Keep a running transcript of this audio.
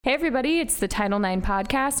Hey everybody, it's the Title IX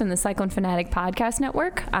podcast and the Cyclone Fanatic Podcast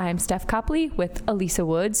Network. I'm Steph Copley with Elisa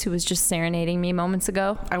Woods, who was just serenading me moments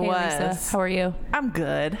ago. Hey, Elisa, how are you? I'm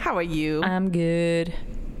good. How are you? I'm good.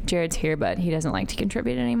 Jared's here, but he doesn't like to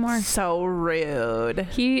contribute anymore. So rude.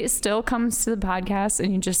 He still comes to the podcast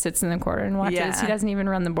and he just sits in the corner and watches. Yeah. He doesn't even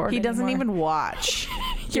run the board He doesn't anymore. even watch.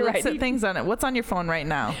 You're right. Looks at things on it. What's on your phone right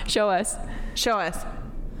now? Show us. Show us.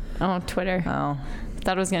 Oh, Twitter. Oh.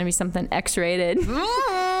 Thought it was going to be something X-rated.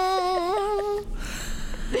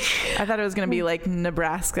 I thought it was going to be like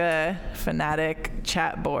Nebraska Fanatic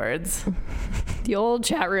chat boards. The old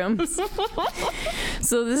chat rooms.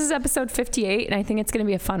 So this is episode 58, and I think it's going to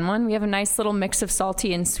be a fun one. We have a nice little mix of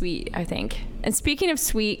salty and sweet, I think. And speaking of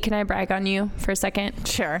sweet, can I brag on you for a second?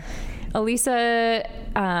 Sure. Elisa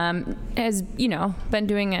has, been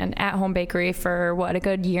doing an at-home bakery for, a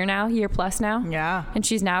good year plus now? Yeah. And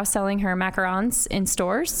she's now selling her macarons in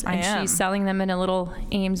stores. She's selling them in a little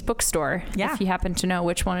Ames bookstore. Yeah. If you happen to know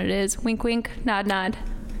which one it is. Wink, wink, nod, nod.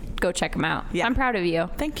 Go check them out. Yeah. I'm proud of you.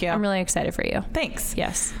 Thank you. I'm really excited for you. Thanks.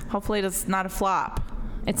 Yes. Hopefully it's not a flop.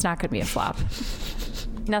 It's not going to be a flop.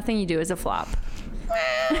 Nothing you do is a flop.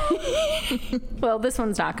 Well, this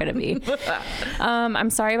one's not going to be. I'm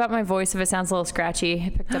sorry about my voice if it sounds a little scratchy.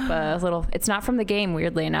 I picked up a little, it's not from the game,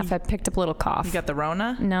 weirdly enough. I picked up a little cough. You got the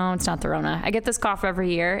Rona? No, it's not the Rona. I get this cough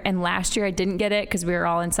every year, and last year I didn't get it because we were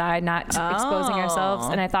all inside, not exposing ourselves,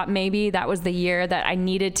 and I thought maybe that was the year that I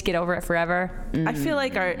needed to get over it forever. I feel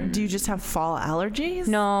like, do you just have fall allergies?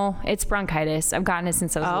 No, it's bronchitis. I've gotten it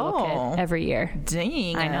since I was a little kid, every year.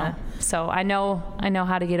 Dang. I know. So I know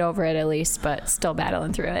how to get over it at least, but still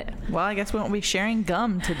battling through it. Well, I guess we won't be sharing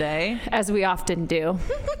gum today. As we often do.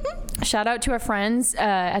 Shout out to our friends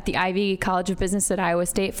at the Ivy College of Business at Iowa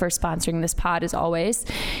State for sponsoring this pod, as always.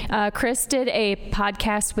 Chris did a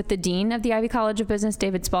podcast with the Dean of the Ivy College of Business,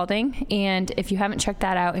 David Spalding, and if you haven't checked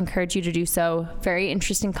that out, I encourage you to do so. Very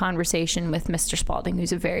interesting conversation with Mr. Spalding,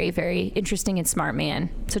 who's a very, very interesting and smart man.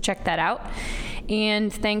 So check that out.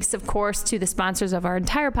 And thanks, of course, to the sponsors of our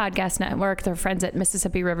entire podcast network, their friends at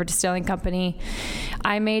Mississippi River Distilling Company.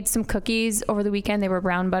 I made some cookies over the weekend. They were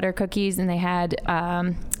brown butter cookies, and they had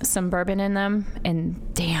some bourbon in them.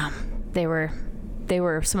 And damn, they were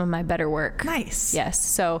some of my better work. Nice. Yes.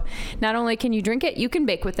 So not only can you drink it, you can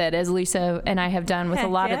bake with it, as Lisa and I have done with a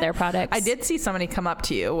lot of their products. I did see somebody come up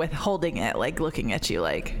to you with holding it, like looking at you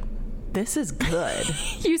like, this is good.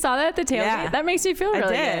 You saw that at the tailgate? Yeah. That makes me feel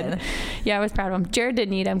really good. Yeah, I was proud of him. Jared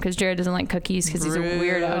didn't eat them because Jared doesn't like cookies because he's a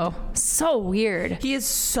weirdo. So weird. He is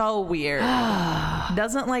so weird.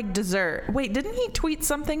 Doesn't like dessert. Wait, didn't he tweet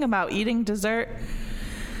something about eating dessert?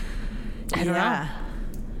 I don't know.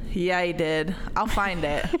 Yeah, he did. I'll find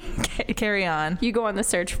it. Okay. Carry on. You go on the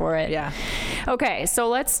search for it. Yeah. Okay, so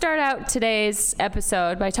let's start out today's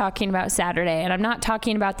episode by talking about Saturday. And I'm not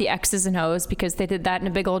talking about the X's and O's because they did that in a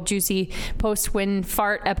big old juicy post-win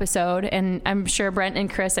fart episode. And I'm sure Brent and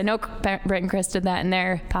Chris did that in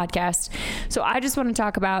their podcast. So I just want to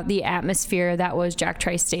talk about the atmosphere that was Jack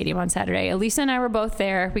Trice Stadium on Saturday. Elisa and I were both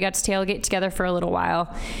there. We got to tailgate together for a little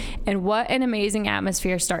while. And what an amazing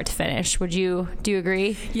atmosphere start to finish. Do you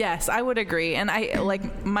agree? Yes, I would agree. And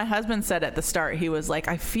my husband said at the start, he was like,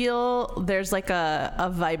 I feel there's like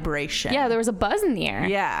a vibration. Yeah, there was a buzz in the air.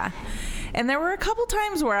 Yeah. And there were a couple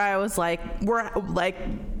times where I was like,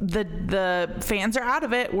 the fans are out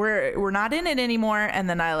of it. We're not in it anymore. And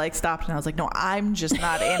then I stopped and I was like, no, I'm just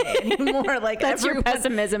not in it anymore. That's your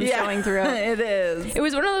pessimism showing through. It is. It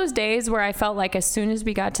was one of those days where I felt like as soon as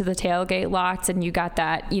we got to the tailgate lots and you got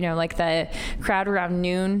that, the crowd around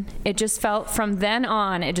noon, it just felt from then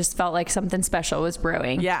on, it just felt like something special was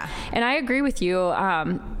brewing. Yeah. And I agree with you.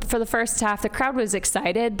 For the first half, the crowd was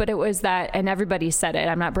excited, but it was that, and everybody said it,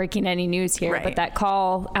 I'm not breaking any news here, right. But that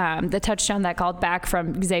call, the touchdown that called back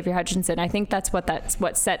from Xavier Hutchinson, I think that's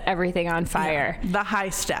what set everything on fire. Yeah. The high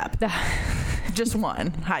step. Just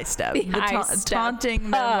one high step.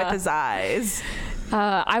 Taunting them with his eyes.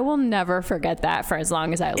 I will never forget that for as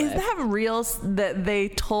long as I live. Is that real that they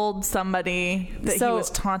told somebody that he was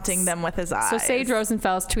taunting them with his eyes? So Sage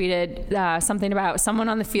Rosenfels tweeted something about someone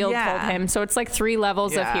on the field told him. So it's like 3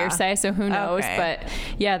 levels of hearsay, so who knows? Okay. But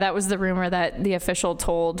yeah, that was the rumor that the official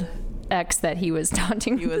told X that he was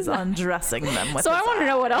taunting. He was undressing them with his eyes. So I want to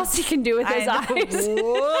know what else he can do with his eyes.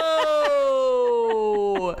 Whoa.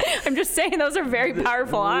 I'm just saying those are very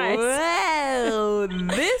powerful eyes. whoa,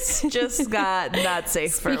 this just got not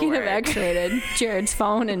safe for work. Speaking of X-rated, Jared's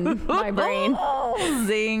phone and my brain.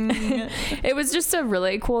 Zing. It was just a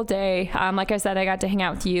really cool day. Like I said, I got to hang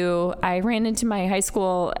out with you. I ran into my high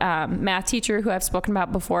school math teacher who I've spoken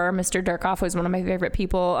about before. Mr. Durkoff was one of my favorite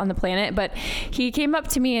people on the planet, but he came up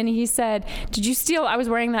to me and he said, did you steal? I was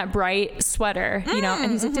wearing that bright sweater, you know,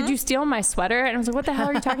 and he's like, did you steal my sweater? And I was like, what the hell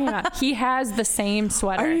are you talking about? He has the same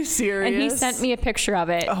sweater. Are you serious? And he sent me a picture of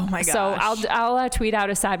it. Oh my gosh. So I'll tweet out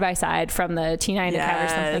a side-by-side from the T9 account or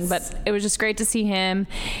something, but it was just great to see him.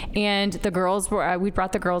 And the girls were, we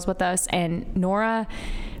brought the girls with us, and Nora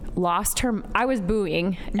lost her. I was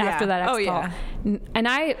booing after that X call. And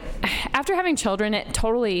after having children, it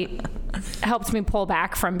totally helped me pull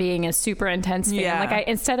back from being a super intense fan. Like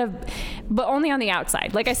but only on the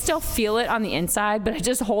outside. Like I still feel it on the inside, but I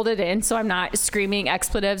just hold it in so I'm not screaming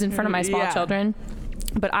expletives in front of my small children.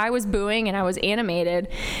 But I was booing and I was animated,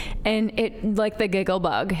 and it like the giggle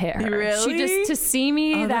bug hit her. Really? She just, to see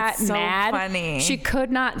me that so mad, funny. She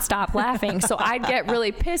could not stop laughing. So I'd get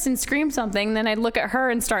really pissed and scream something, then I'd look at her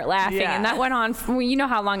and start laughing. And that went on, you know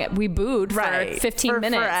how long we booed for 15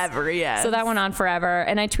 minutes. Forever, yes. So that went on forever.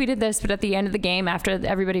 And I tweeted this, but at the end of the game, after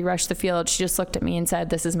everybody rushed the field, she just looked at me and said,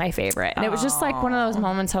 this is my favorite. And it was just like one of those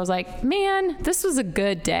moments I was like, man, this was a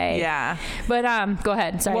good day. Yeah. But go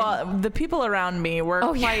ahead. Sorry. Well, the people around me were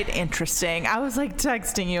quite interesting. I was like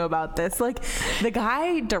texting you about this. Like the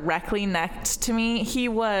guy directly next to me, he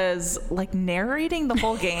was like narrating the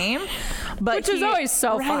whole game, but which is always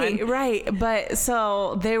so fun. Right. But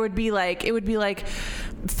so it would be like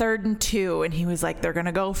 3rd and 2, and he was like, they're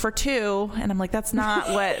gonna go for 2, and I'm like, that's not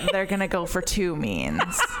what they're gonna go for 2 means.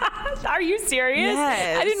 Are you serious?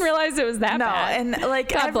 Yes. I didn't realize it was that bad. And like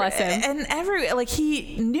God bless him. And like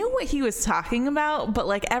he knew what he was talking about, but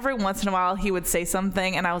like every once in a while he would say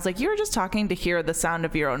something, and I was like, you were just talking to hear the sound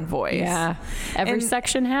of your own voice. Yeah. Every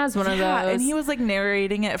section has one of those. And he was like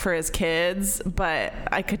narrating it for his kids, but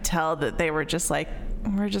I could tell that they were just like,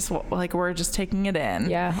 we're just taking it in.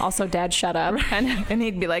 Yeah. Also, Dad, shut up. And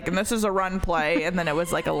he'd be like, and this is a run play, and then it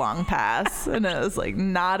was like a long pass, and it was like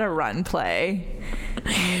not a run play.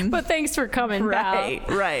 But thanks for coming.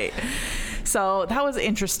 Right. So that was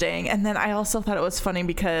interesting. And then I also thought it was funny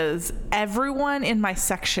because everyone in my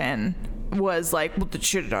section was like, well, they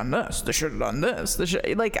should have done this. They should have done this.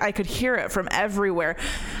 Like I could hear it from everywhere.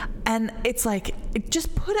 And it's like,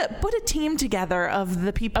 just put a team together of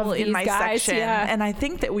the people in my section. Yeah. And I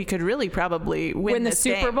think that we could really probably win the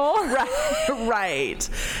Super Bowl. Right.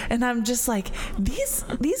 And I'm just like, these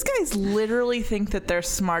guys literally think that they're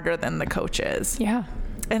smarter than the coaches. Yeah.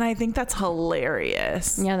 And I think that's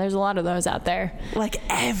hilarious. Yeah, there's a lot of those out there. Like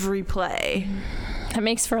every play. That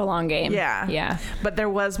makes for a long game. Yeah. But there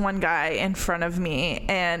was one guy in front of me,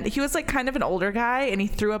 and he was like kind of an older guy, and he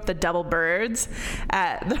threw up the double birds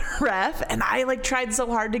at the ref, and I like tried so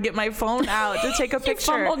hard to get my phone out to take a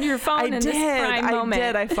picture. You fumbled your phone in this prime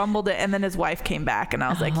moment. I fumbled it, and then his wife came back, and I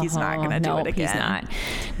was like, he's not going to do it again. He's not.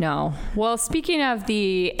 No. Well, speaking of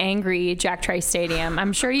the angry Jack Trice Stadium,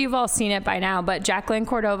 I'm sure you've all seen it by now, but Jacqueline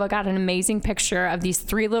Cordova got an amazing picture of these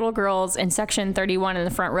 3 little girls in section 31 in the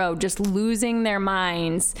front row just losing their minds.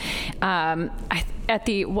 I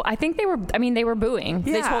think they were booing.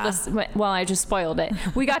 Yeah. They told us, well, I just spoiled it.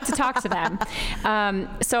 We got to talk to them.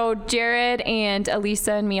 So Jared and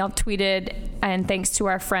Elisa and me all tweeted, and thanks to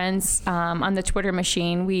our friends on the Twitter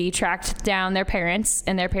machine, we tracked down their parents,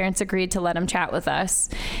 and their parents agreed to let them chat with us.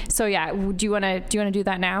 So yeah, do you want to do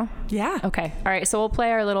that now? Yeah. Okay. All right. So we'll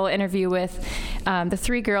play our little interview with the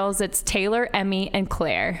 3 girls. It's Taylor, Emmy, and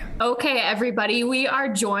Claire. Okay, everybody. We are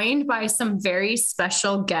joined by some very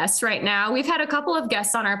special guests right now. We've had a couple of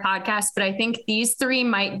guests on our podcast, but I think these 3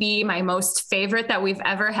 might be my most favorite that we've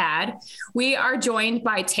ever had. We are joined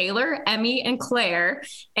by Taylor, Emmy, and Claire,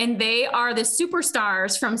 and they are the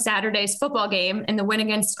superstars from Saturday's football game and the win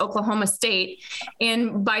against Oklahoma State.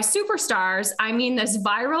 And by superstars, I mean this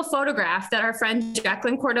viral photograph that our friend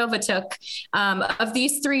Jacqueline Cordova took of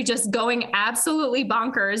these 3 just going absolutely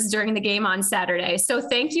bonkers during the game on Saturday. So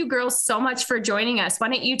thank you girls so much for joining us. Why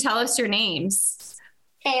don't you tell us your names?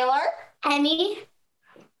 Taylor, Emmy,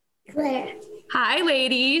 Claire. Hi,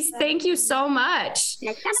 ladies. Thank you so much.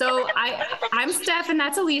 So I'm Steph, and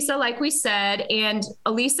that's Elisa, like we said. And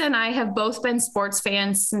Elisa and I have both been sports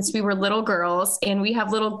fans since we were little girls, and we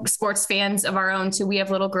have little sports fans of our own too. We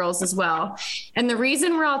have little girls as well. And the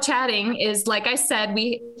reason we're all chatting is, like I said,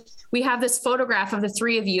 we have this photograph of the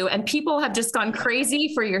 3 of you, and people have just gone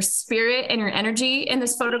crazy for your spirit and your energy in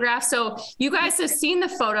this photograph. So you guys have seen the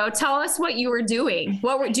photo. Tell us what you were doing.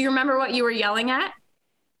 Do you remember what you were yelling at?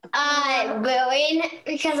 Booing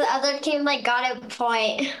because the other team got a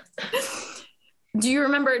point. Do you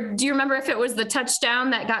remember if it was the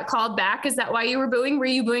touchdown that got called back? Is that why you were booing? Were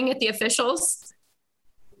you booing at the officials?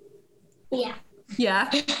 Yeah.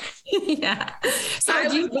 Yeah. Yeah. So I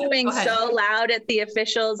was booing so loud at the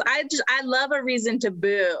officials. I love a reason to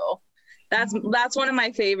boo. That's one of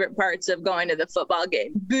my favorite parts of going to the football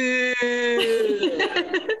game. Boo.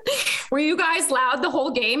 Were you guys loud the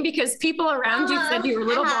whole game? Because people around you said you were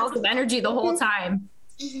little balls of energy the whole time.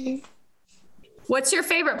 Mhm. What's your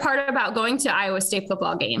favorite part about going to Iowa State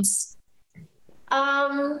football games?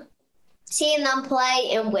 Seeing them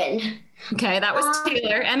play and win. Okay, that was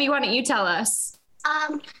Taylor. Emmy, why don't you tell us?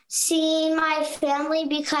 Seeing my family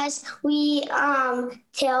because we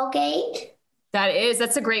tailgate.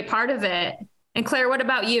 That's a great part of it. And Claire, what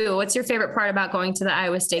about you? What's your favorite part about going to the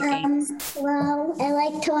Iowa State games? Well, I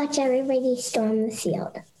like to watch everybody storm the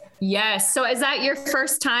field. Yes. So is that your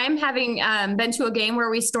first time having been to a game where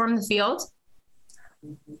we storm the field?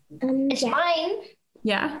 It's mine.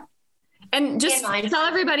 Yeah. And just Yeah, tell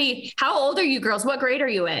everybody, how old are you girls? What grade are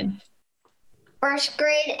you in? First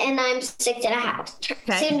grade, and I'm 6.5.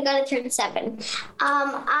 Okay. Soon gonna turn 7.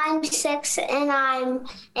 I'm 6, and I'm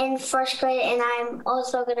in first grade, and I'm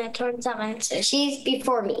also gonna turn 7. So she's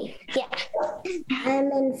before me. Yeah.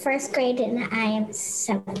 I'm in first grade, and I am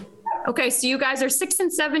 7. Okay. So you guys are 6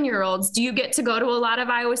 and 7-year-olds. Do you get to go to a lot of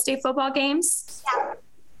Iowa State football games?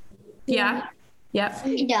 Yeah. Yep.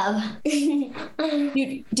 Dove.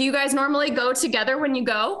 Do you guys normally go together when you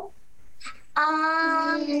go?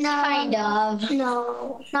 No. Kind of.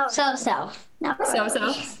 No. So. No.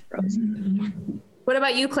 So. What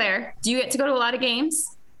about you, Claire? Do you get to go to a lot of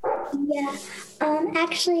games? Yeah.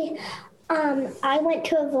 Actually, I went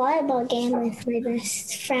to a volleyball game with my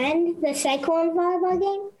best friend, the Cyclone volleyball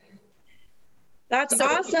game. That's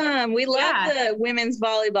awesome. We love the women's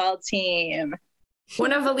volleyball team.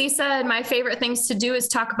 One of Elisa and my favorite things to do is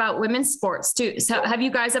talk about women's sports too. So have you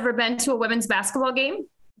guys ever been to a women's basketball game?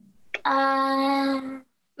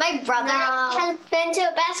 My brother has been to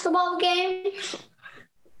a basketball game,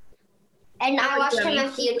 and I watched him a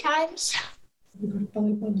few times.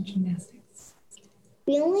 Volleyball and gymnastics.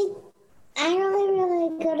 I only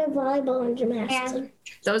really go to volleyball and gymnastics.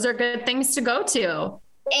 Those are good things to go to.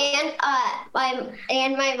 And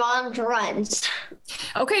my mom runs.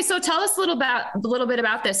 Okay, so tell us a little bit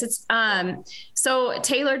about this. It's so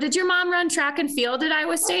Taylor, did your mom run track and field at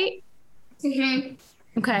Iowa State? Mm-hmm.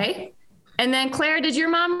 Okay. And then Claire, did your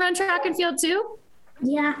mom run track and field too?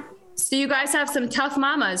 Yeah. So you guys have some tough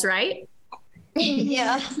mamas, right?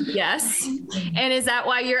 Yeah. Yes. And is that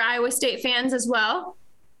why you're Iowa State fans as well?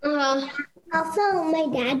 Also, my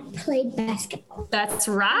dad played basketball. That's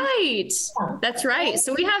right. That's right.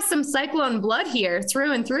 So we have some Cyclone blood here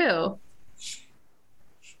through and through.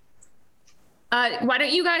 Why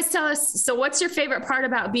don't you guys tell us, so what's your favorite part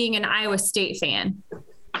about being an Iowa State fan?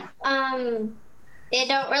 They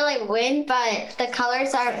don't really win, but the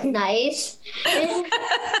colors are nice.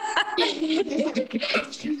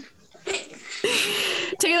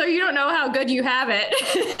 Taylor, you don't know how good you have it.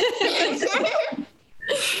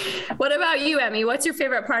 What about you, Emmy? What's your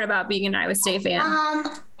favorite part about being an Iowa State fan?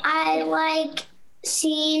 I like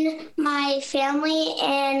seeing my family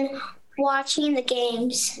and watching the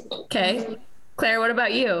games. Okay. Claire, what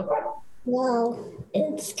about you? Well,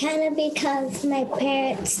 it's kind of because my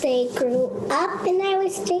parents, they grew up in Iowa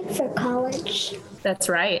State for college. That's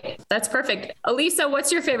right. That's perfect. Elisa,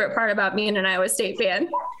 what's your favorite part about being an Iowa State fan?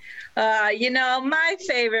 My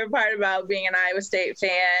favorite part about being an Iowa State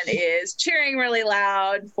fan is cheering really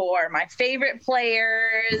loud for my favorite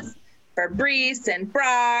players, for Brees and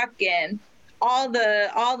Brock and all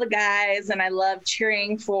the guys, and I love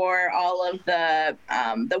cheering for all of the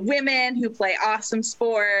women who play awesome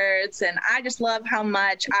sports, and I just love how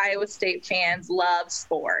much Iowa State fans love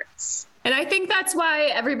sports. And I think that's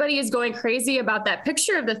why everybody is going crazy about that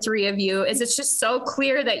picture of the three of you, is it's just so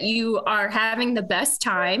clear that you are having the best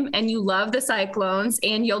time and you love the Cyclones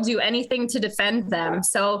and you'll do anything to defend them.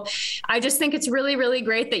 So I just think it's really, really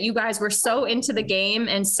great that you guys were so into the game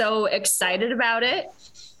and so excited about it.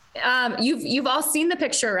 You've all seen the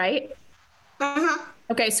picture, right? Uh-huh.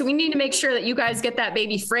 Okay, so we need to make sure that you guys get that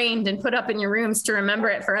baby framed and put up in your rooms to remember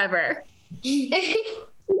it forever.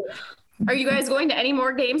 Are you guys going to any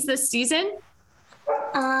more games this season?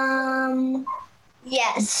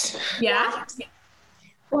 Yes. Yeah?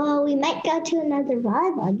 Well, we might go to another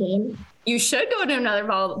volleyball game. You should go to another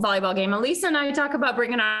volleyball game. Elisa and I talk about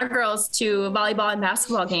bringing our girls to volleyball and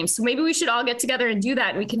basketball games. So maybe we should all get together and do that.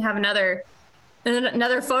 And we can have another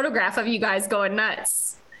photograph of you guys going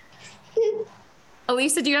nuts.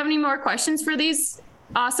 Elisa, do you have any more questions for these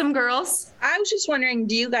Awesome, girls. I was just wondering,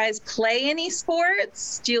 do you guys play any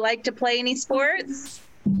sports? Do you like to play any sports?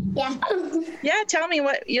 Yeah. Yeah, tell me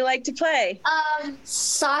what you like to play.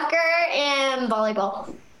 Soccer and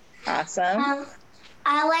volleyball. Awesome.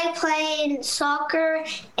 I like playing soccer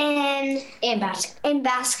and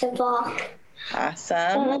basketball.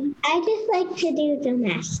 Awesome. I just like to do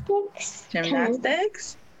gymnastics.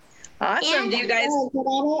 Gymnastics? Awesome. Do you guys, Good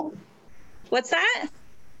at it. what's that?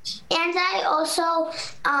 And I also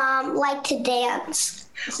like to dance.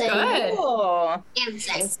 So Good. Cool. and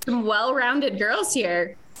sing. Some well-rounded girls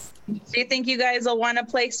here. Do you think you guys will want to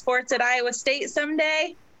play sports at Iowa State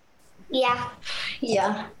someday? Yeah.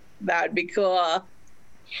 Yeah. That would be cool.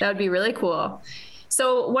 That would be really cool.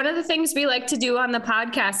 So one of the things we like to do on the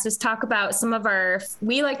podcast is talk about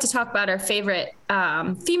we like to talk about our favorite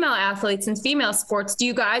female athletes and female sports. Do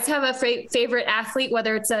you guys have a favorite athlete,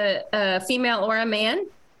 whether it's a female or a man?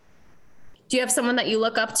 Do you have someone that you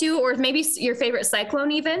look up to, or maybe your favorite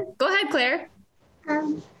Cyclone even? Go ahead, Claire.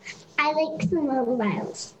 I like Simone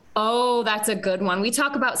Biles. Oh, that's a good one. We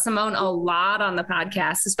talk about Simone a lot on the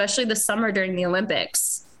podcast, especially this summer during the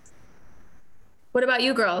Olympics. What about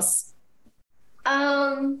you girls?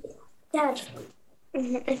 Dad.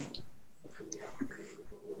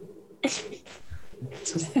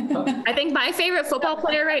 I think my favorite football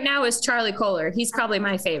player right now is Charlie Kohler. He's probably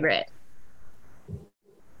my favorite.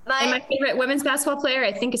 And my favorite women's basketball player,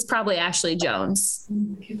 I think, is probably Ashley Jones.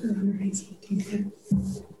 Kicker on our high school team too.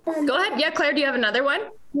 Go ahead. Yeah, Claire, do you have another one?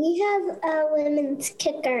 We have a women's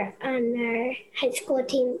kicker on our high school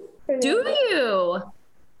team. Do you?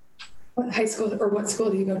 What high school or what school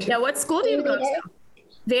do you go to? Yeah, what school do you go to? Meter.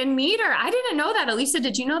 Van Meter. I didn't know that. Elisa,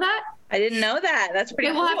 did you know that? I didn't know that. That's pretty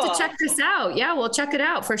Okay, cool. we'll have to check this out. Yeah, we'll check it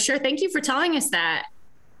out for sure. Thank you for telling us that.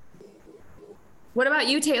 What about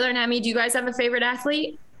you, Taylor and Emmy? Do you guys have a favorite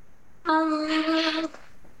athlete? No,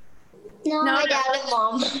 No. my dad and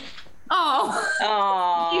mom. Oh,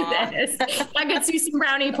 Aw. this. I could see some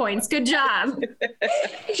brownie points. Good job.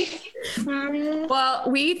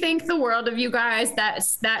 Well, we thank the world of you guys.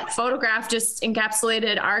 That photograph just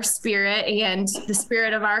encapsulated our spirit and the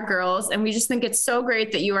spirit of our girls. And we just think it's so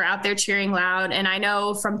great that you are out there cheering loud. And I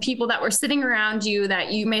know from people that were sitting around you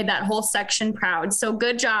that you made that whole section proud. So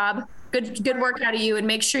good job. Good work out of you. And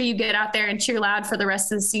make sure you get out there and cheer loud for the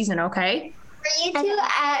rest of the season, okay? Were you two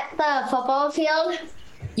at the football field?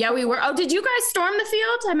 Yeah, we were. Oh, did you guys storm the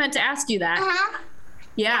field? I meant to ask you that.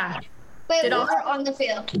 Yeah. Wait, Did we all- were on the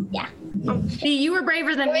field. Yeah. See, you were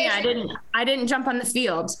braver than me. I didn't jump on the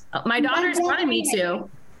field. My daughters wanted me to.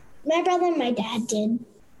 My brother and my dad did.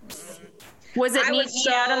 Was it I neat was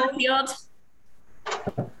being out on the field?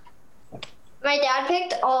 My dad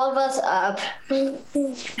picked all of us up.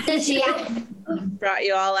 Yeah. Brought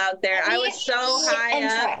you all out there. I was so high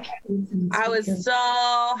up. I was so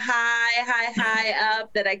high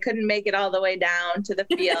up that I couldn't make it all the way down to the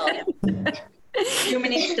field. Too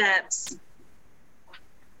many steps.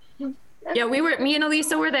 Yeah, me and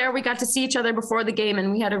Elisa were there. We got to see each other before the game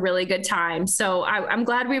and we had a really good time. So I'm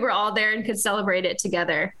glad we were all there and could celebrate it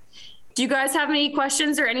together. Do you guys have any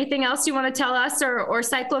questions or anything else you want to tell us or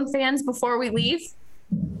Cyclone fans before we leave?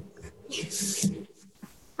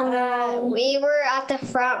 We were at the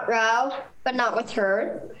front row, but not with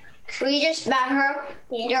her. We just met her.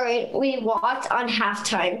 We walked on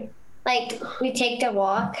halftime. Like, we take the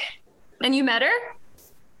walk. And you met her?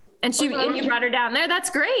 And you brought her down there? That's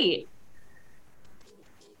great.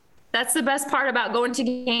 That's the best part about going to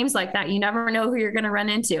games like that. You never know who you're going to run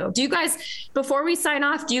into. Do you guys, before we sign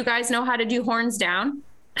off, do you guys know how to do horns down?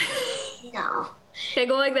 No. Okay,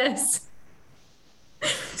 go like this.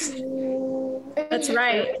 That's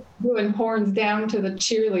right. Doing horns down to the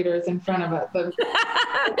cheerleaders in front of us.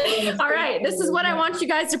 All right. This is what I want you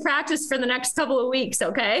guys to practice for the next couple of weeks,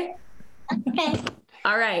 okay? Okay.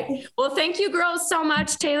 All right. Well, thank you girls so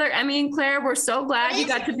much. Taylor, Emmy, and Claire, we're so glad you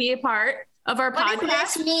got to be a part of our What podcast.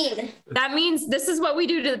 does this mean? That means this is what we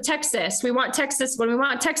do to Texas. We want Texas to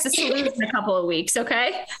lose in a couple of weeks,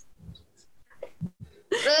 okay?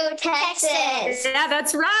 Boo, Texas. Yeah,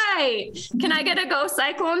 that's right. Can I get a go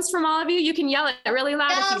Cyclones from all of you? You can yell it really loud.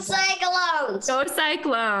 Go if you Cyclones. Go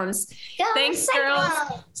Cyclones. Go Thanks, girls.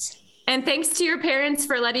 Cyclones. And thanks to your parents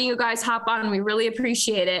for letting you guys hop on. We really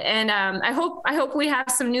appreciate it. And I hope we have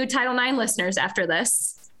some new Title IX listeners after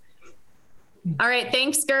this. All right.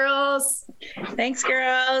 Thanks, girls. Thanks,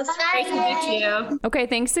 girls. Nice to meet you. Okay,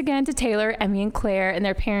 thanks again to Taylor, Emmy, and Claire and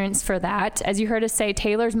their parents for that. As you heard us say,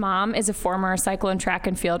 Taylor's mom is a former cyclone track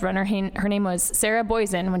and field runner. Her name was Sarah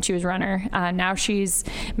Boysen when she was runner. Now she's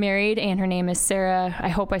married, and her name is Sarah, I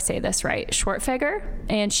hope I say this right, Schwartfeger,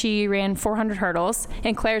 and she ran 400 hurdles.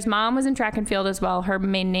 And Claire's mom was in track and field as well. Her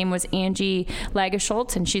maiden name was Angie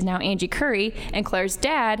Lagerschultz, and she's now Angie Curry. And Claire's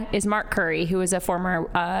dad is Mark Curry, who is a former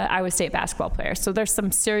Iowa State basketball player. So there's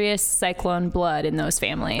some serious Cyclone blood in those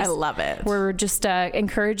families. I love it. We're just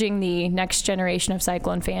encouraging the next generation of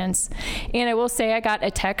Cyclone fans. And I will say I got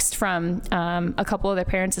a text from a couple of their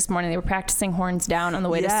parents this morning. They were practicing horns down on the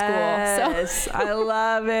way to school. Yes, I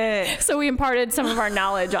love it. So we imparted some of our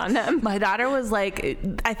knowledge on them. My daughter was like,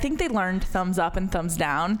 I think they learned thumbs up and thumbs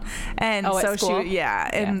down. And so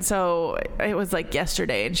so it was like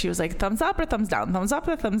yesterday, and she was like, thumbs up or thumbs down, thumbs up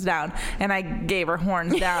or thumbs down. And I gave her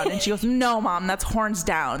horns down, and she goes, no, Mom, that's horns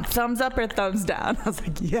down. Thumbs up or thumbs down. I was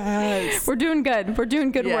like, yes. We're doing good. We're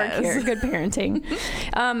doing good work here. Good parenting.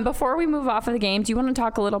 Before we move off of the game, do you want to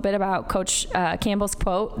talk a little bit about Coach Campbell's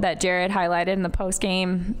quote that Jared highlighted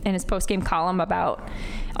in his post-game column about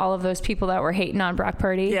all of those people that were hating on Brock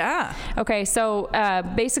Purdy? Yeah. Okay, so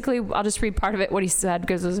basically, I'll just read part of it, what he said,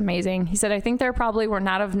 because it was amazing. He said, I think there probably were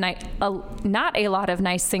not a lot of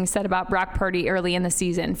nice things said about Brock Purdy early in the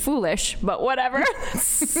season. Foolish, but whatever.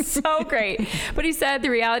 So great. But he said the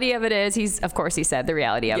reality of it is, he said the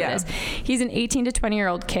reality of it is, he's an 18 to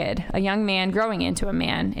 20-year-old kid, a young man growing into a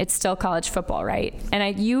man. It's still college football, right?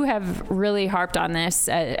 And you have really harped on this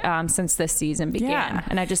since this season began. Yeah.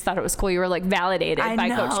 And I just thought it was cool. You were like validated by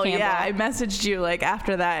Coach Campbell. Yeah, I messaged you like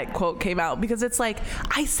after that quote came out, because it's like,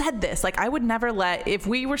 I said this, like I would never if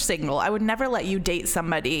we were single, I would never let you date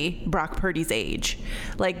somebody Brock Purdy's age,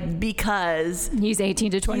 like, because he's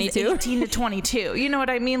 18 to 22. He's 18 to 22. You know what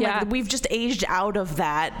I mean? Yeah. Like we've just aged out of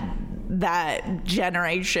that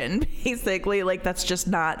generation, basically. Like that's just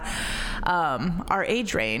not our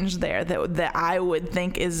age range there that I would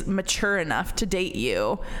think is mature enough to date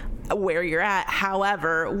you where you're at.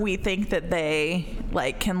 However, we think that they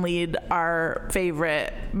like can lead our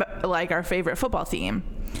favorite football team.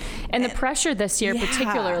 And the pressure this year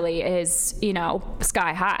particularly is,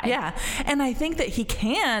 sky high. Yeah. And I think that he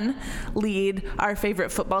can lead our favorite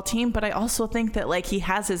football team, but I also think that like he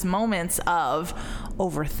has his moments of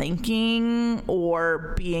overthinking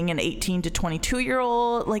or being an 18 to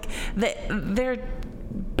 22-year-old. Like they're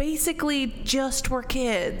basically just were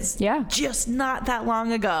kids. Yeah. Just not that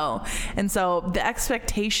long ago. And so the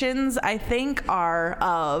expectations, I think, are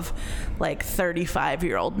of like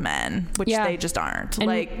 35-year-old men, which they just aren't. And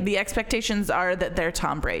like the expectations are that they're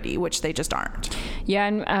Tom Brady, which they just aren't. Yeah.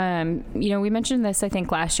 And, we mentioned this, I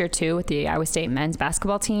think, last year too with the Iowa State men's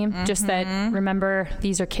basketball team. Mm-hmm. Just that, remember,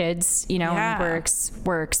 these are kids, and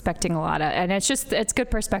we're expecting a lot of, and it's good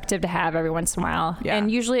perspective to have every once in a while. Yeah.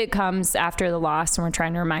 And usually it comes after the loss, and we're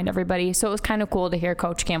trying to remind everybody. So it was kind of cool to hear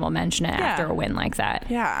Coach Campbell mention it after a win like that.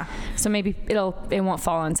 Yeah. So maybe it won't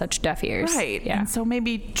fall on such deaf ears. Right. Yeah. And so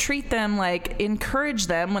maybe treat them like, encourage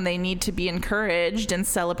them when they need to be encouraged, and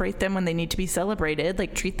celebrate them when they need to be celebrated.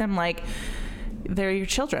 Like treat them like they're your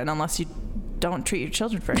children, unless you don't treat your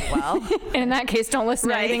children very well. And in that case, don't listen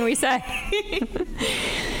to anything we say.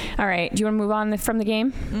 All right. Do you want to move on from the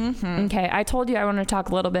game? Mm-hmm. Okay. I told you I want to talk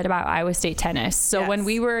a little bit about Iowa State tennis. So when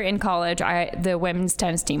we were in college, the women's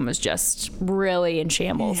tennis team was just really in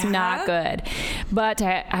shambles. Not good. But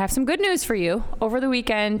I have some good news for you. Over the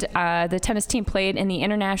weekend, the tennis team played in the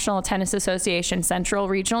International Tennis Association Central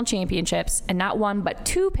Regional Championships, and not one but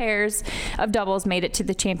two pairs of doubles made it to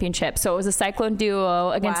the championship. So it was a Cyclone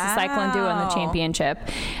duo against the Cyclone duo in the championship.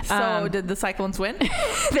 So did the Cyclones win?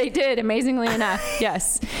 They did, amazingly enough.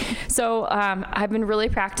 Yes. So I've been really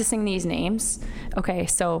practicing these names. Okay,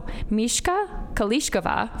 so Miška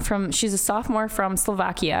Kališková, she's a sophomore from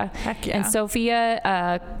Slovakia. Heck yeah. And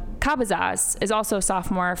Sofia Cabezas is also a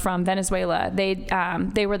sophomore from Venezuela.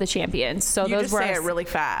 They were the champions. So you those just were say it really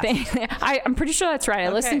fast. I'm pretty sure that's right.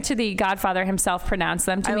 I listened to the Godfather himself pronounce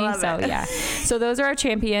them to me. So yeah. So those are our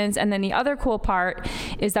champions. And then the other cool part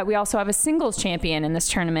is that we also have a singles champion in this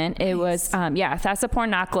tournament. It was Thassa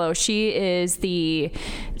Pornaklo.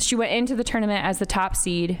 She went into the tournament as the top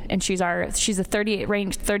seed, and she's ranked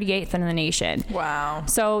 38th in the nation. Wow.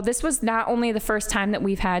 So this was not only the first time that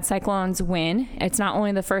we've had Cyclones win. It's not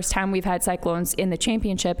only the first first time we've had Cyclones in the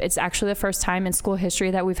championship. It's actually the first time in school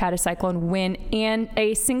history that we've had a Cyclone win in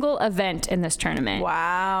a single event in this tournament.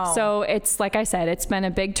 Wow. So it's, like I said, it's been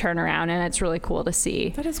a big turnaround, and it's really cool to see.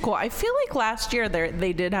 That is cool. I feel like last year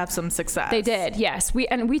they did have some success. They did, yes.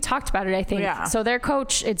 We talked about it, I think. Yeah. So their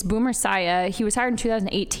coach, it's Boomer Saya. He was hired in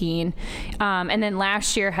 2018, and then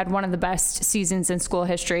last year had one of the best seasons in school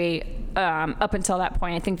history up until that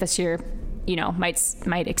point. I think this year,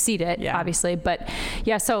 might exceed it, obviously. But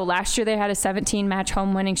yeah, so last year they had a 17-match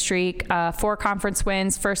home winning streak, 4 conference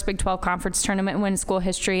wins, first Big 12 conference tournament win in school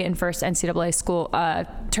history, and first NCAA school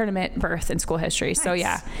tournament berth in school history. Nice. So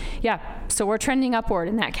yeah. So we're trending upward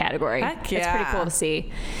in that category. Heck yeah. It's pretty cool to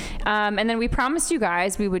see. And then we promised you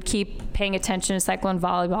guys we would keep paying attention to Cyclone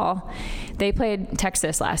volleyball. They played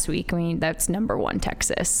Texas last week. I mean, that's #1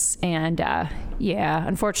 Texas. And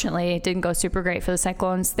unfortunately, it didn't go super great for the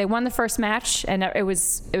Cyclones. They won the first match, and it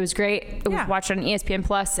was great. It was watched on ESPN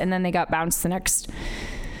Plus, and then they got bounced the next.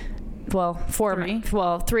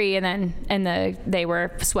 Three, and then they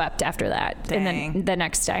were swept after that. Dang. And then the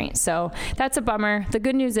next night. So that's a bummer. The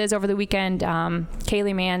good news is over the weekend,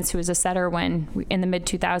 Kaylee Mans, who was a setter in the mid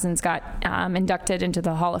 2000s, got inducted into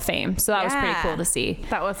the Hall of Fame. So that was pretty cool to see.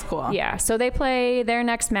 That was cool. Yeah. So their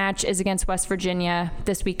next match is against West Virginia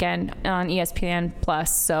this weekend on ESPN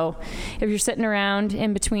Plus. So if you're sitting around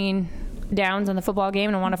in between downs on the football game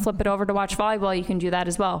and want to flip it over to watch volleyball, you can do that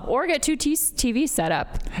as well, or get 2 TVs set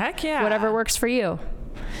up. Heck yeah. Whatever works for you.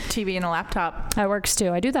 TV and a laptop. That works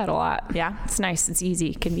too. I do that a lot. Yeah. It's nice. It's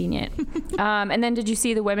easy, convenient. And then did you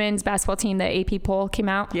see the women's basketball team? The AP poll came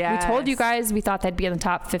out. Yes. We told you guys we thought they'd be in the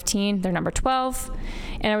top 15. They're number 12.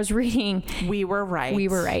 And I was reading. We were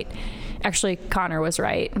right. Actually, Connor was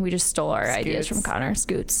right. We just stole our ideas from Connor.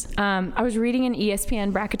 Scoots. I was reading an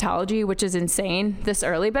ESPN bracketology, which is insane this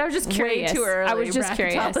early, but I was just curious. Way too early. I was just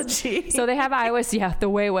curious. So they have Iowa. Yeah,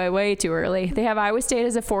 way too early. They have Iowa State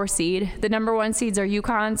as a 4 seed. The number 1 seeds are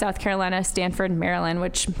UConn, South Carolina, Stanford, and Maryland,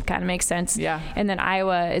 which kind of makes sense. Yeah. And then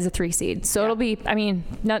Iowa is a 3 seed. So it'll be. I mean,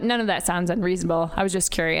 none of that sounds unreasonable. I was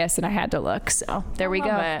just curious, and I had to look. So there we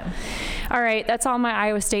go. It. All right, that's all my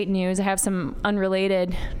Iowa State news. I have some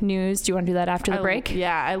unrelated news. Do you want to do that after the break?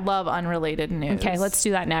 Yeah, I love unrelated news. Okay, let's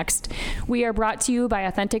do that next. We are brought to you by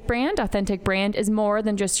Authentic Brand. Authentic Brand is more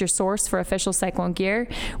than just your source for official Cyclone gear.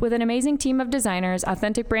 With an amazing team of designers,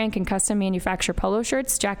 Authentic Brand can custom manufacture polo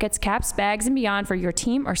shirts, jackets, caps, bags, and beyond for your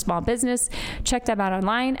team or small business. Check them out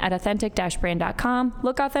online at authentic-brand.com.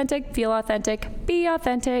 Look authentic, feel authentic, be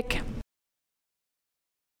authentic.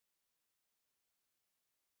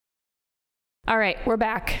 All right, we're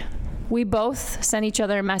back. We both sent each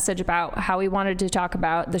other a message about how we wanted to talk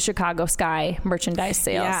about the Chicago Sky merchandise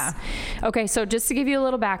sales. Yeah. Okay, so just to give you a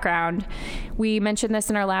little background, we mentioned this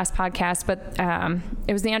in our last podcast, but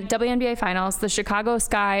it was the WNBA Finals. The Chicago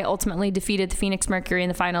Sky ultimately defeated the Phoenix Mercury in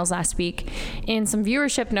the finals last week. In some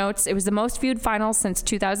viewership notes, it was the most viewed finals since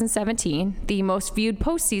 2017, the most viewed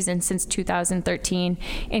postseason since 2013,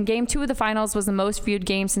 and Game 2 of the finals was the most viewed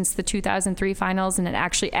game since the 2003 finals, and it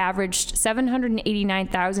actually averaged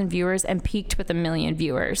 789,000 viewers and peaked with 1 million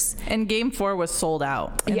viewers. And Game 4 was sold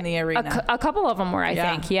out in the arena. A couple of them were, I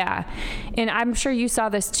think, yeah. And I'm sure you saw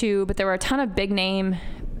this too, but there were a ton of big name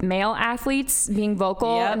male athletes being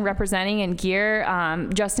vocal and representing in gear.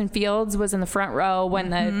 Justin Fields was in the front row when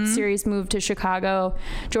the series moved to Chicago.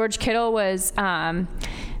 George Kittle was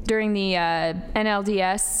during the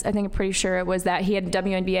NLDS. I think I'm pretty sure it was that he had a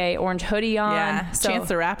WNBA orange hoodie on. Yeah, so, Chance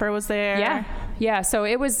the Rapper was there. Yeah, so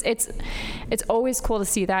it's always cool to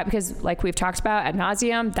see that because, like we've talked about ad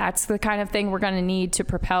nauseum, that's the kind of thing we're going to need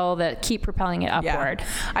to keep propelling it upward.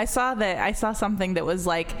 Yeah. I saw something that was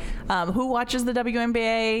like, who watches the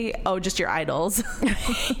WNBA? Oh, just your idols.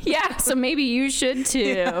 Yeah, so maybe you should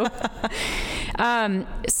too.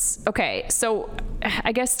 Okay, so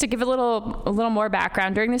I guess to give a little more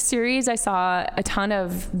background, during this series, I saw a ton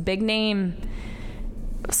of big name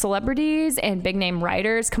celebrities and big name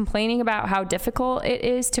writers complaining about how difficult it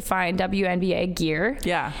is to find WNBA gear.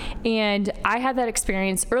 Yeah. And I had that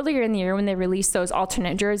experience earlier in the year when they released those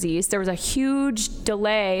alternate jerseys. There was a huge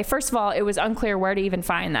delay. First of all, it was unclear where to even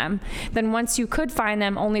find them. Then once you could find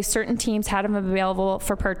them, only certain teams had them available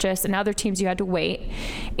for purchase and other teams you had to wait.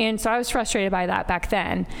 And so I was frustrated by that back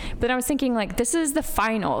then. But I was thinking, like, this is the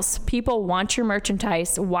finals. People want your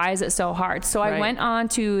merchandise. Why is it so hard? So I went on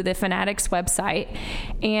to the Fanatics website,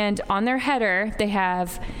 and on their header, they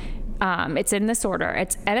have, it's in this order.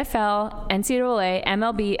 It's NFL, NCAA,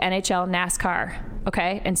 MLB, NHL, NASCAR,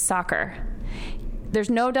 okay, and soccer.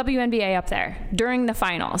 There's no WNBA up there during the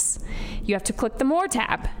finals. You have to click the More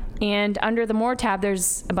tab. And under the More tab,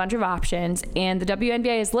 there's a bunch of options. And the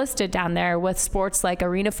WNBA is listed down there with sports like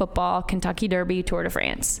arena football, Kentucky Derby, Tour de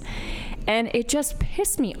France. And it just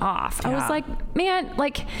pissed me off. I was like, man,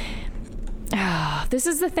 like, this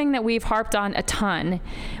is the thing that we've harped on a ton.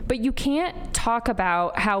 But you can't talk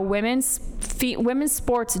about how women's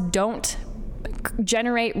sports don't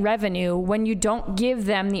generate revenue when you don't give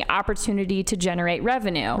them the opportunity to generate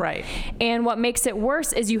revenue. Right. And what makes it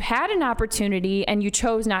worse is you had an opportunity and you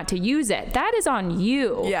chose not to use it. That is on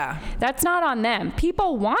you. Yeah. That's not on them.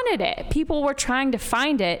 People wanted it. People were trying to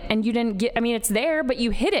find it and you didn't get, I mean, it's there, but you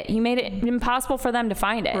hid it. You made it impossible for them to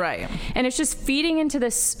find it. Right. And it's just feeding into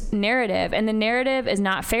this narrative, and the narrative is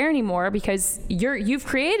not fair anymore because you've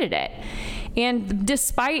created it. And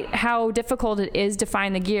despite how difficult it is to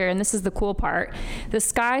find the gear, and this is the cool part, the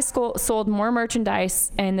Sky sold more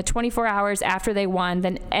merchandise in the 24 hours after they won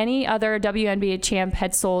than any other WNBA champ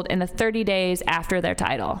had sold in the 30 days after their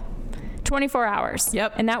title. 24 hours.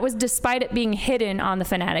 Yep. And that was despite it being hidden on the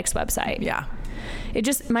Fanatics website. Yeah. It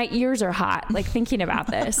just, my ears are hot, like thinking about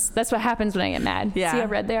this. That's what happens when I get mad. Yeah. See how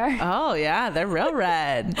red they are? Oh, yeah. They're real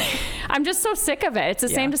red. I'm just so sick of it. It's the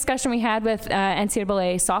same discussion we had with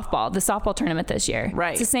NCAA softball, the softball tournament this year.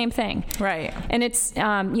 Right. It's the same thing. Right. And it's,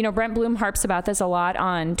 Brent Bloom harps about this a lot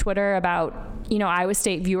on Twitter about, Iowa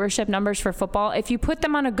State viewership numbers for football. If you put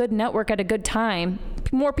them on a good network at a good time,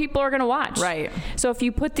 more people are going to watch. Right. So if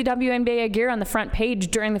you put the WNBA gear on the front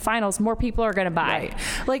page during the finals, more people are going to buy.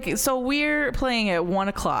 Right. Like, so we're playing at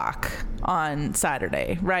 1:00 on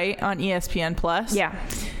Saturday, right? On ESPN Plus. Yeah.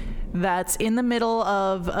 That's in the middle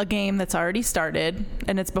of a game that's already started,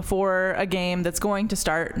 and it's before a game that's going to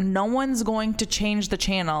start. No one's going to change the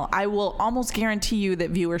channel. I will almost guarantee you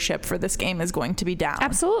that viewership for this game is going to be down.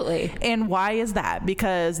 Absolutely. And why is that?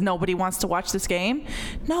 Because nobody wants to watch this game?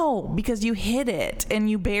 No, because you hid it and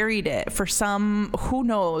you buried it for some who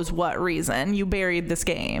knows what reason. You buried this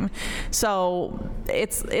game. So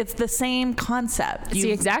it's the same concept. It's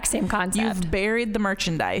the exact same concept. You've buried the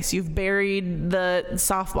merchandise. You've buried the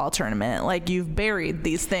softball tournament. Like, you've buried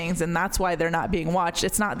these things, and that's why they're not being watched.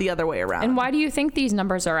 It's not the other way around. And why do you think these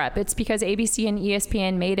numbers are up? It's because ABC and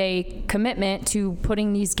ESPN made a commitment to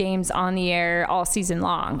putting these games on the air all season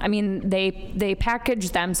long. I mean, they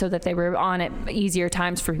packaged them so that they were on at easier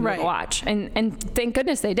times for people to watch. And thank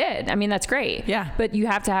goodness they did. I mean, that's great. Yeah. But you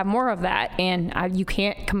have to have more of that, and you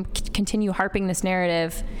can't continue harping this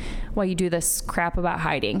narrative while you do this crap about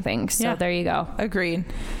hiding things. So there you go. Agreed.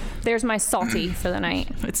 There's my salty for the night.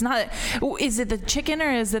 It's not. Is it the chicken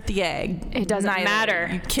or is it the egg? It doesn't matter.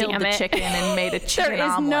 You killed the chicken and made a chicken there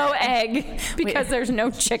is omelet. no egg because there's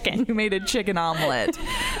no chicken. You made a chicken omelet.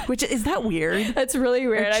 Which, is that weird? That's really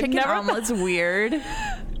weird. Chicken omelet's weird.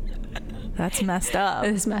 That's messed up.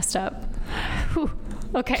 It is messed up. Whew.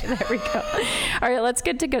 Okay, there we go. All right, let's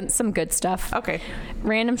get to some good stuff. Okay.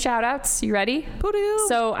 Random shout outs. You ready? Voodoo.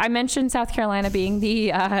 So I mentioned South Carolina being the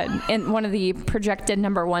in one of the projected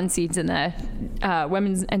 #1 seeds in the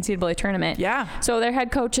women's NCAA tournament. Yeah. So their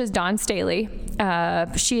head coach is Dawn Staley.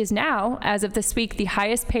 She is now, as of this week, the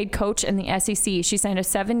highest paid coach in the SEC. She signed a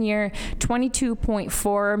 7-year,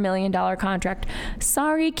 $22.4 million contract.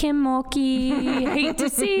 Sorry, Kim Mulkey. Hate to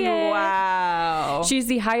see it. Wow. She's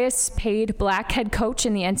the highest paid black head coach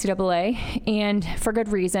in the NCAA, and for good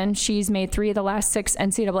reason. She's made 3 of the last 6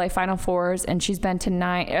 NCAA Final Fours, and she's been to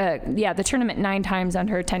the tournament 9 times on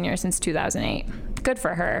her tenure since 2008. Good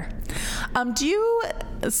for her. Do you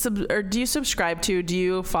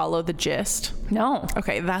follow The Gist? No.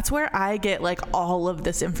 Okay, that's where I get like all of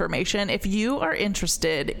this information. If you are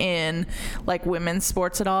interested in like women's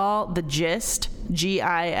sports at all, The Gist,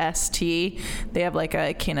 GIST, they have like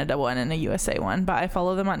a Canada one and a USA one, but I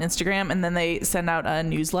follow them on Instagram, and then they send out a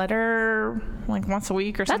newsletter like once a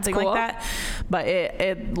week or something like that. But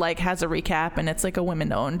it like has a recap, and it's like a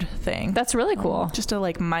women-owned thing. That's really cool. Just a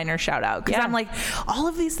like minor shout out, because I'm like, all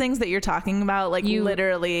of these things that you're talking about, like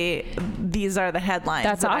literally these are the headlines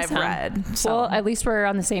that awesome. I've read. So. Well, at least we're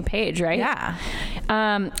on the same page, right? Yeah.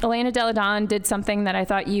 Elena Delle Donne did something that I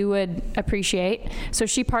thought you would appreciate. So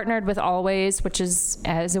she partnered with Always, which is,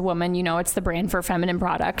 as a woman, you know, it's the brand for feminine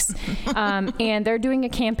products. And they're doing a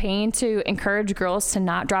campaign to encourage girls to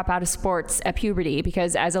not drop out of sports at puberty,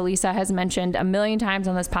 because as Elisa has mentioned a million times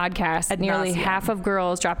on this podcast, nearly half of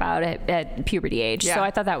girls drop out at puberty age. Yeah. So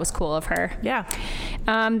I thought that was cool of her. Yeah.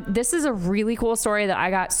 This is a really cool story that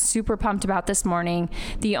I got super pumped about this morning.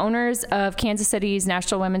 The owners of Kansas City's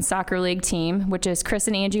National Women's Soccer League team, which is Chris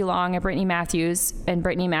and Angie Long and Brittany Matthews, and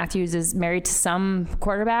Brittany Matthews is married to some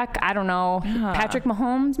quarterback. I don't know. Patrick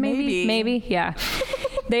Mahomes, maybe? Yeah.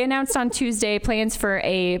 they announced on Tuesday plans for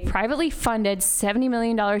a privately funded $70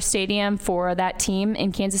 million stadium for that team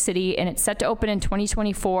in Kansas City, and it's set to open in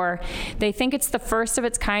 2024. They think it's the first of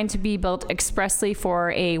its kind to be built expressly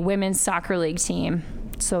for a women's soccer league team.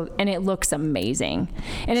 So, and it looks amazing.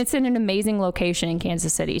 And it's in an amazing location in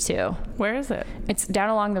Kansas City, too. Where is it? It's down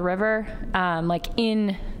along the river, like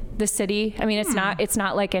in the city. I mean, it's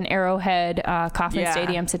not like an Arrowhead Kauffman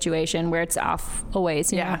Stadium situation where it's off a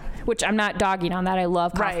ways, you know, which I'm not dogging on that. I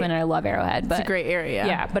love Kauffman and I love Arrowhead, but it's a great area.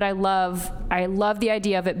 Yeah, but I love the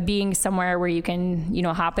idea of it being somewhere where you can, you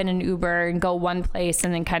know, hop in an Uber and go one place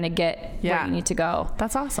and then kind of get where you need to go.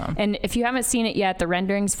 That's awesome. And if you haven't seen it yet, the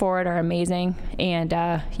renderings for it are amazing. And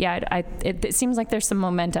it seems like there's some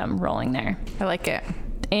momentum rolling there. I like it.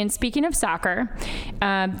 And speaking of soccer,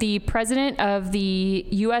 the president of the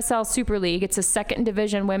USL Super League, it's a second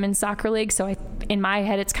division women's soccer league. So in my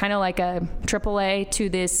head, it's kind of like a AAA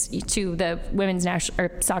to the women's national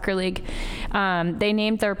soccer league. They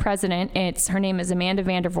named their president. Her name is Amanda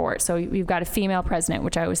Vandervoort. So we've got a female president,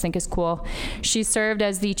 which I always think is cool. She served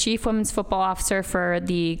as the chief women's football officer for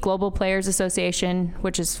the Global Players Association,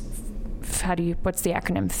 which is what's the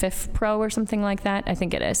acronym? FIFPro or something like that? I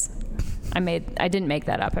think it is. I didn't make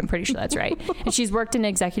that up. I'm pretty sure that's right. And she's worked in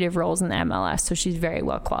executive roles in the MLS, so she's very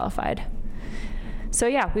well qualified. So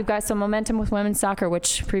yeah, we've got some momentum with women's soccer,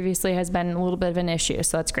 which previously has been a little bit of an issue.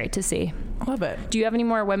 So that's great to see. Love it. Do you have any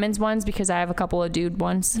more women's ones? Because I have a couple of dude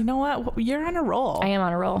ones. You know what? You're on a roll. I am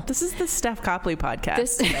on a roll. This is the Steph Copley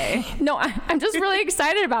podcast today. No, I'm just really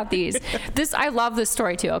excited about these. I love this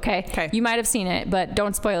story too. Okay. You might have seen it, but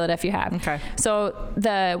don't spoil it if you have. Okay. So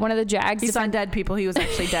one of the Jags. He's on Dead People. He was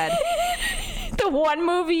actually dead. The one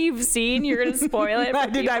movie you've seen, you're going to spoil it.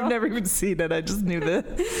 I've never even seen it. I just knew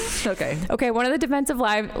this. Okay. One of the defensive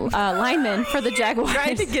linemen for the Jaguars.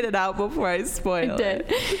 Tried to get it out before I spoiled it.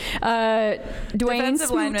 Dwayne defensive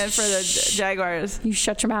Smoot. lineman for the Jaguars. You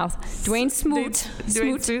shut your mouth. Dwayne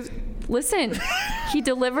Smoot. Listen, he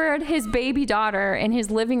delivered his baby daughter in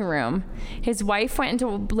his living room. His wife went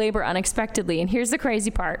into labor unexpectedly. And here's the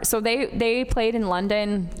crazy part. So they played in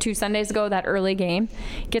London 2 Sundays ago, that early game.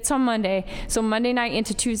 Gets home Monday. So Monday night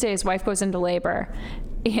into Tuesday, his wife goes into labor.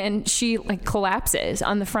 And she collapses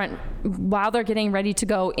on the front while they're getting ready to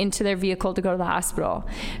go into their vehicle to go to the hospital.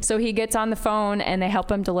 So he gets on the phone and they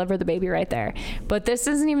help him deliver the baby right there. But this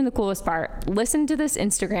isn't even the coolest part. Listen to this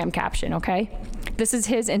Instagram caption, okay? This is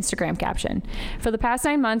his Instagram caption. For the past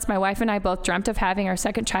 9 months, my wife and I both dreamt of having our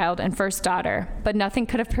second child and first daughter, but nothing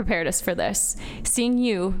could have prepared us for this. Seeing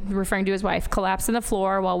you, referring to his wife, collapse on the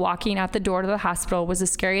floor while walking out the door to the hospital was the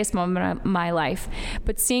scariest moment of my life.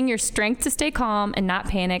 But seeing your strength to stay calm and not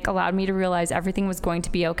panic allowed me to realize everything was going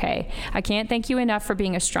to be okay. I can't thank you enough for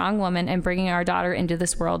being a strong woman and bringing our daughter into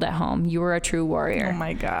this world at home. You were a true warrior. Oh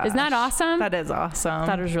my gosh. Isn't that awesome? That is awesome. I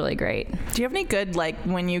thought it was really great. Do you have any good,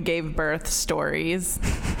 when you gave birth stories?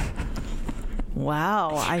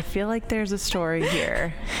 Wow. I feel like there's a story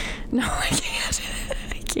here. No, I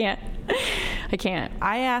can't. I can't.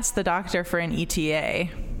 I asked the doctor for an ETA.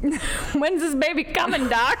 When's this baby coming,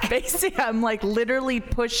 doc? Basically, I'm literally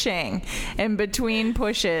pushing. In between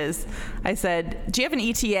pushes, I said, do you have an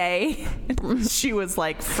ETA? She was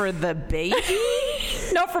like, for the baby?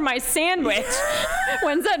 No, for my sandwich.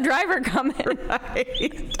 When's that driver coming?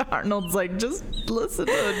 Right. Arnold's like, just listen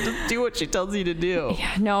to her. Just do what she tells you to do.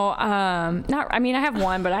 Yeah, no, I have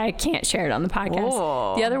one, but I can't share it on the podcast.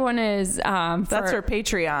 Whoa. The other one is that's for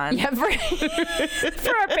Patreon. Yeah, for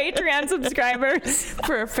our Patreon subscribers.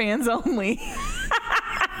 For our fans only.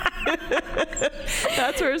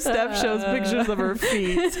 That's where Steph shows pictures of her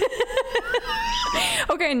feet.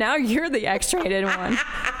 Okay, now you're the X-rated one.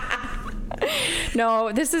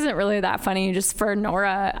 No, this isn't really that funny. Just for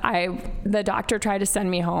Nora, the doctor tried to send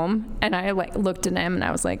me home, and I looked at him and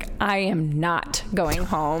I was like, I am not going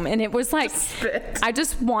home. And it was like, I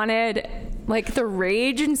just wanted the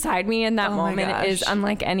rage inside me in that moment is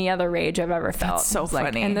unlike any other rage I've ever felt. That's so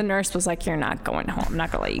funny. And the nurse was like, you're not going home. I'm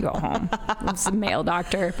not gonna let you go home. It's a male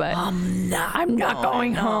doctor, but I'm not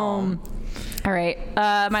going home. All right.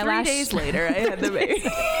 My 3 days later, I had the baby.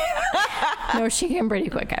 No, she came pretty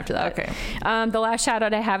quick after that. Okay. The last shout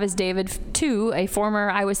out I have is David Tu, a former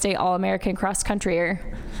Iowa State All-American cross-countryer.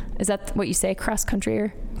 Is that what you say?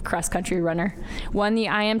 Cross-countryer? Cross-country runner. Won the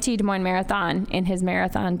IMT Des Moines Marathon in his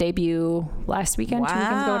marathon debut last weekend, 2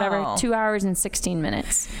 weekends ago, whatever. 2 hours and 16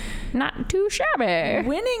 minutes. not too shabby.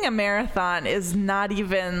 Winning a marathon is not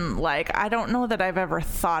even like, I don't know that I've ever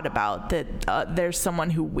thought about that there's someone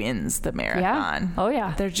who wins the marathon. Oh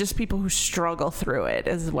yeah. There's just people who struggle through it,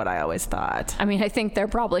 is what I always thought. I mean, I think they're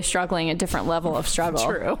probably struggling a different level of struggle.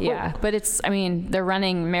 True. Yeah, but they're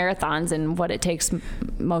running marathons and what it takes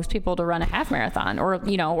most people to run a half marathon, or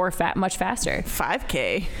much faster.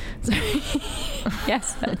 5K.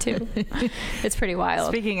 Yes, that too. It's pretty wild.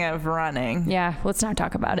 Speaking of running. Yeah, let's not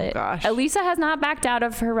talk about it. Gosh. Elisa has not backed out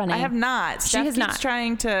of her running. I have not. Steph has keeps not.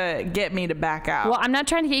 trying to get me to back out. Well, I'm not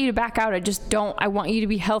trying to get you to back out. I want you to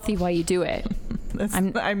be healthy while you do it.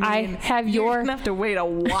 I have you're gonna have to wait a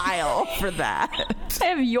while for that. I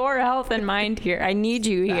have your health in mind here. I need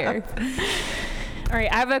you here. All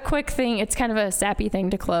right, I have a quick thing. It's kind of a sappy thing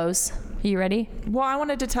to close. You ready? Well, I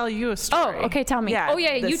wanted to tell you a story. Oh, okay, tell me. Yeah,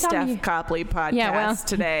 you tell me. Steph Copley podcast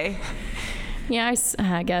today. Yeah,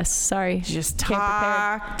 I guess. Sorry. Just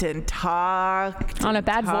talked and talked. On a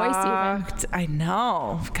bad voice, even. I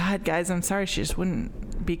know. God, guys, I'm sorry. She just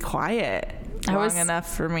wouldn't be quiet long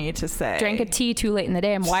enough for me to say. Drank a tea too late in the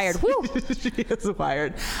day. I'm wired. Woo! She is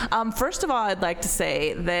wired. First of all, I'd like to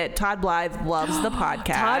say that Todd Blythe loves the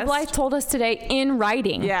podcast. Todd Blythe told us today in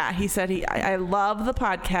writing. Yeah, he said I love the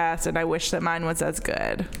podcast and I wish that mine was as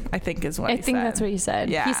good. I think is what he said. I think that's what he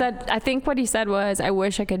said. Yeah. He said, I think what he said was, I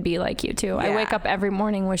wish I could be like you too. Yeah. I wake up every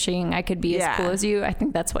morning wishing I could be as cool as you. I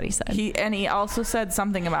think that's what he said. He also said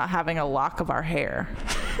something about having a lock of our hair.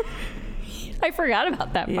 I forgot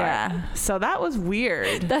about that part. Yeah. So that was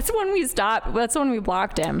weird. That's when we stopped. That's when we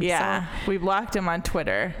blocked him. Yeah. So. We blocked him on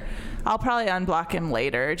Twitter. I'll probably unblock him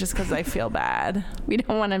later just because I feel bad. We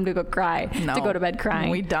don't want him to go cry. No, to go to bed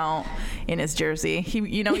crying. We don't. In his jersey.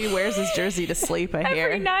 He wears his jersey to sleep, I hear.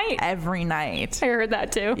 Every night. Every night. I heard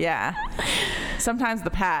that too. Yeah. Sometimes the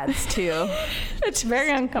pads too. It's very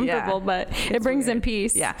uncomfortable, but it brings him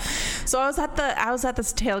peace. Yeah. So I was at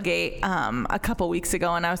this tailgate a couple weeks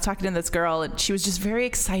ago, and I was talking to this girl, and she was just very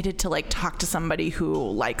excited to like talk to somebody who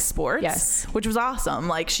likes sports. Yes. Which was awesome.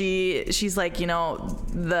 Like she's like,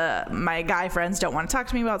 my guy friends don't want to talk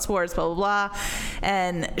to me about sports, blah blah blah.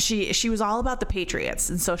 And she was all about the Patriots,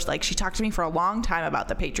 and so she talked to me for a long time about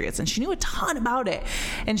the Patriots, and she knew a ton about it.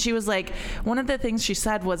 And she was like, one of the things she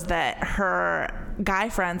said was that her guy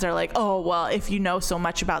friends are like, oh well, if you know so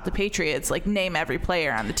much about the Patriots, like name every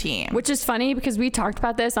player on the team. Which is funny because we talked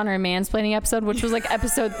about this on our mansplaining episode, which was like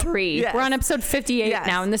episode 3. Yes. We're on episode 58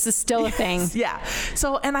 now, and this is still a thing. Yeah.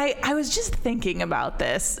 So, and I was just thinking about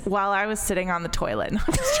this while I was sitting on the toilet. No,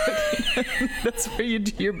 I'm just joking. That's where you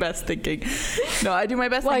do your best thinking. No, I do my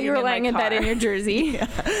best while thinking you were laying in bed in your jersey.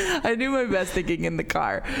 Yeah. I do my best thinking in the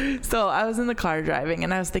car. So I was in the car driving,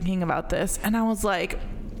 and I was thinking about this, and I was like,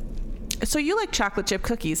 so you like chocolate chip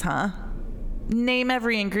cookies, huh? Name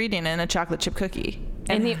every ingredient in a chocolate chip cookie.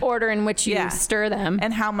 In the order in which you stir them.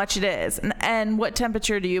 And how much it is. And what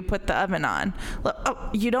temperature do you put the oven on? Oh,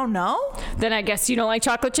 you don't know? Then I guess you don't like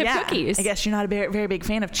chocolate chip cookies. I guess you're not a very, very big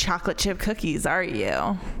fan of chocolate chip cookies, are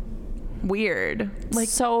you? Weird. Like,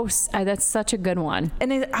 so that's such a good one.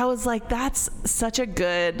 And I was like, that's such a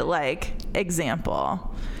good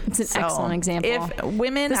example. It's an excellent example. If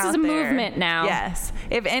women this out is a there, movement now. Yes.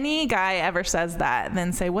 If any guy ever says that,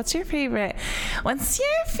 then say, what's your favorite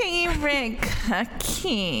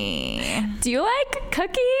cookie? Do you like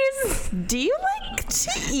cookies? Do you like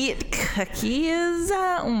to eat cookies?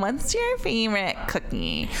 What's your favorite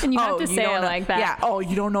cookie? And you have to say it like that. Yeah. Oh,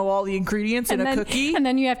 you don't know all the ingredients in a cookie? And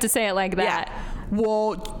then you have to say it like that. Yeah.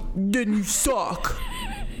 Well, then you suck.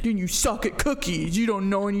 Then you suck at cookies. You don't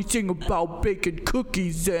know anything about baking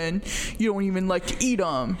cookies, then. You don't even like to eat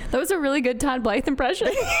them. That was a really good Todd Blythe impression.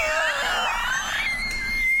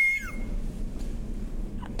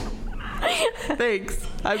 Thanks.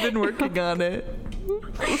 I've been working on it.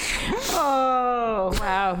 Oh,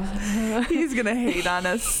 wow. He's going to hate on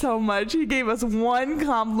us so much. He gave us one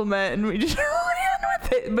compliment, and we just ran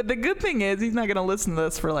with it. But the good thing is he's not going to listen to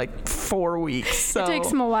this for like 4 weeks. So. It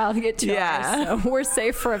takes him a while to get to us. So we're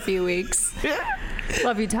safe for a few weeks.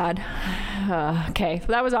 Love you, Todd. Okay,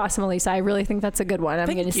 that was awesome, Elisa. I really think that's a good one. I'm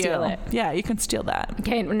going to steal it. Yeah, you can steal that.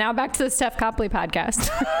 Okay, now back to the Steph Copley podcast.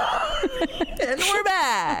 And we're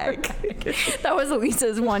back. That was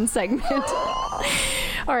Elisa's one segment.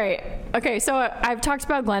 All right. Okay, so I've talked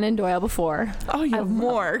about Glennon Doyle before. Oh, you have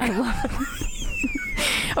more. I love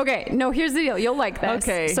Okay, no, here's the deal. You'll like this.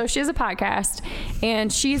 Okay. So she has a podcast,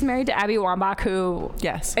 And she's married to Abby Wambach, who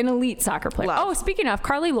Yes. an elite soccer player. Love. Oh, speaking of,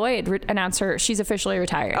 Carly Lloyd announced she's officially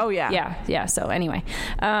retired. Oh, yeah. Yeah. So anyway,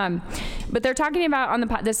 but they're talking about on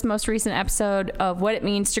this most recent episode of what it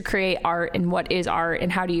means to create art and what is art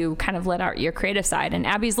and how do you kind of let out your creative side. And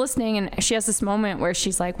Abby's listening and she has this moment where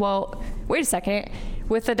she's like, well, wait a second.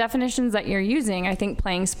 With the definitions that you're using, I think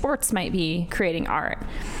playing sports might be creating art.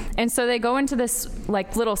 And so they go into this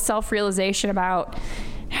like little self-realization about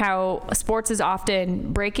how sports is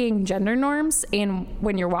often breaking gender norms. And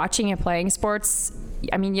when you're watching and playing sports,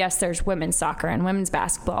 I mean, yes, there's women's soccer and women's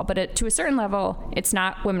basketball, but to a certain level, it's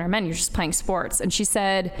not women or men. You're just playing sports. And she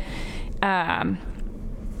said,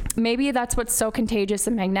 maybe that's what's so contagious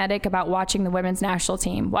and magnetic about watching the women's national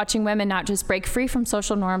team. Watching women not just break free from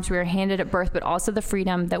social norms we were handed at birth, but also the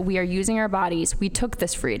freedom that we are using our bodies. We took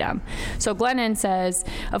this freedom. So Glennon says,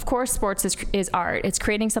 of course, sports is art. It's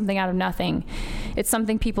creating something out of nothing. It's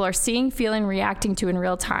something people are seeing, feeling, reacting to in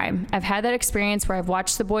real time. I've had that experience where I've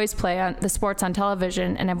watched the boys play on the sports on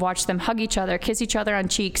television, and I've watched them hug each other, kiss each other on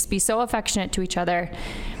cheeks, be so affectionate to each other.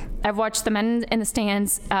 I've watched the men in the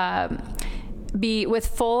stands be with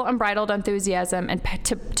full unbridled enthusiasm and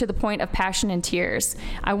to the point of passion and tears.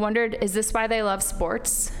 I wondered, is this why they love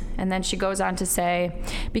sports? And then she goes on to say,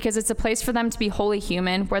 because it's a place for them to be wholly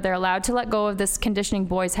human, where they're allowed to let go of this conditioning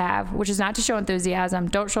boys have, which is not to show enthusiasm,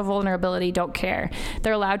 don't show vulnerability, don't care.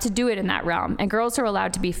 They're allowed to do it in that realm. And girls are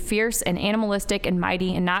allowed to be fierce and animalistic and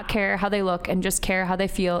mighty and not care how they look and just care how they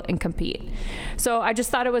feel and compete. So I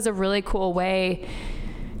just thought it was a really cool way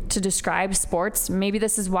to describe sports. Maybe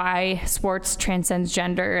this is why sports transcends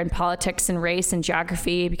gender and politics and race and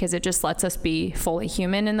geography, because it just lets us be fully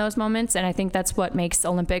human in those moments. And I think that's what makes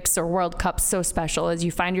Olympics or World Cups so special, is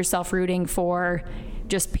you find yourself rooting for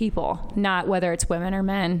just people, not whether it's women or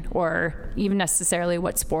men or even necessarily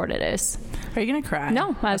what sport it is. Are you gonna cry?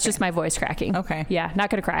 No, that's just my voice cracking. Okay. Yeah, not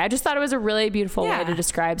gonna cry. I just thought it was a really beautiful Yeah. way to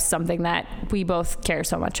describe something that we both care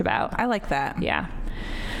so much about. I like that. Yeah.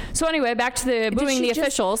 So anyway, back to the booing the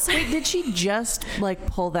officials. Wait, did she just like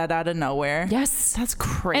pull that out of nowhere? Yes. That's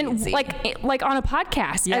crazy. And like on a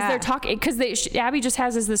podcast, Yeah. as they're talking, because Abby just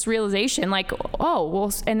has this realization, like, oh,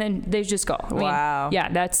 well, and then they just go. I mean, Wow.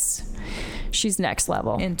 yeah, she's next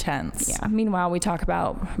level. Intense. Yeah. Meanwhile, we talk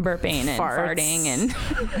about burping and Farts. farting, and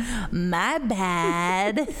My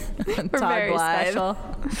bad. we're Todd very Blythe. special.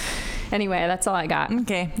 Anyway, that's all I got.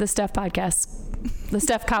 Okay. The Steph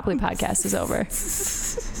Copley podcast is over.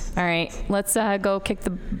 All right, let's go kick the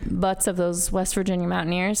butts of those West Virginia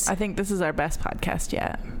Mountaineers. I think this is our best podcast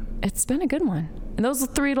yet. It's been a good one. And those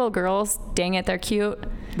 3 little girls, dang it, they're cute.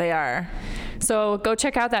 They are. So go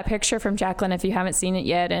check out that picture from Jacqueline if you haven't seen it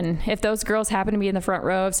yet. And if those girls happen to be in the front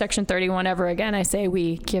row of Section 31 ever again, I say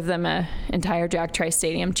we give them an entire Jack Trice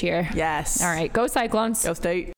Stadium cheer. Yes. All right, go Cyclones. Go State.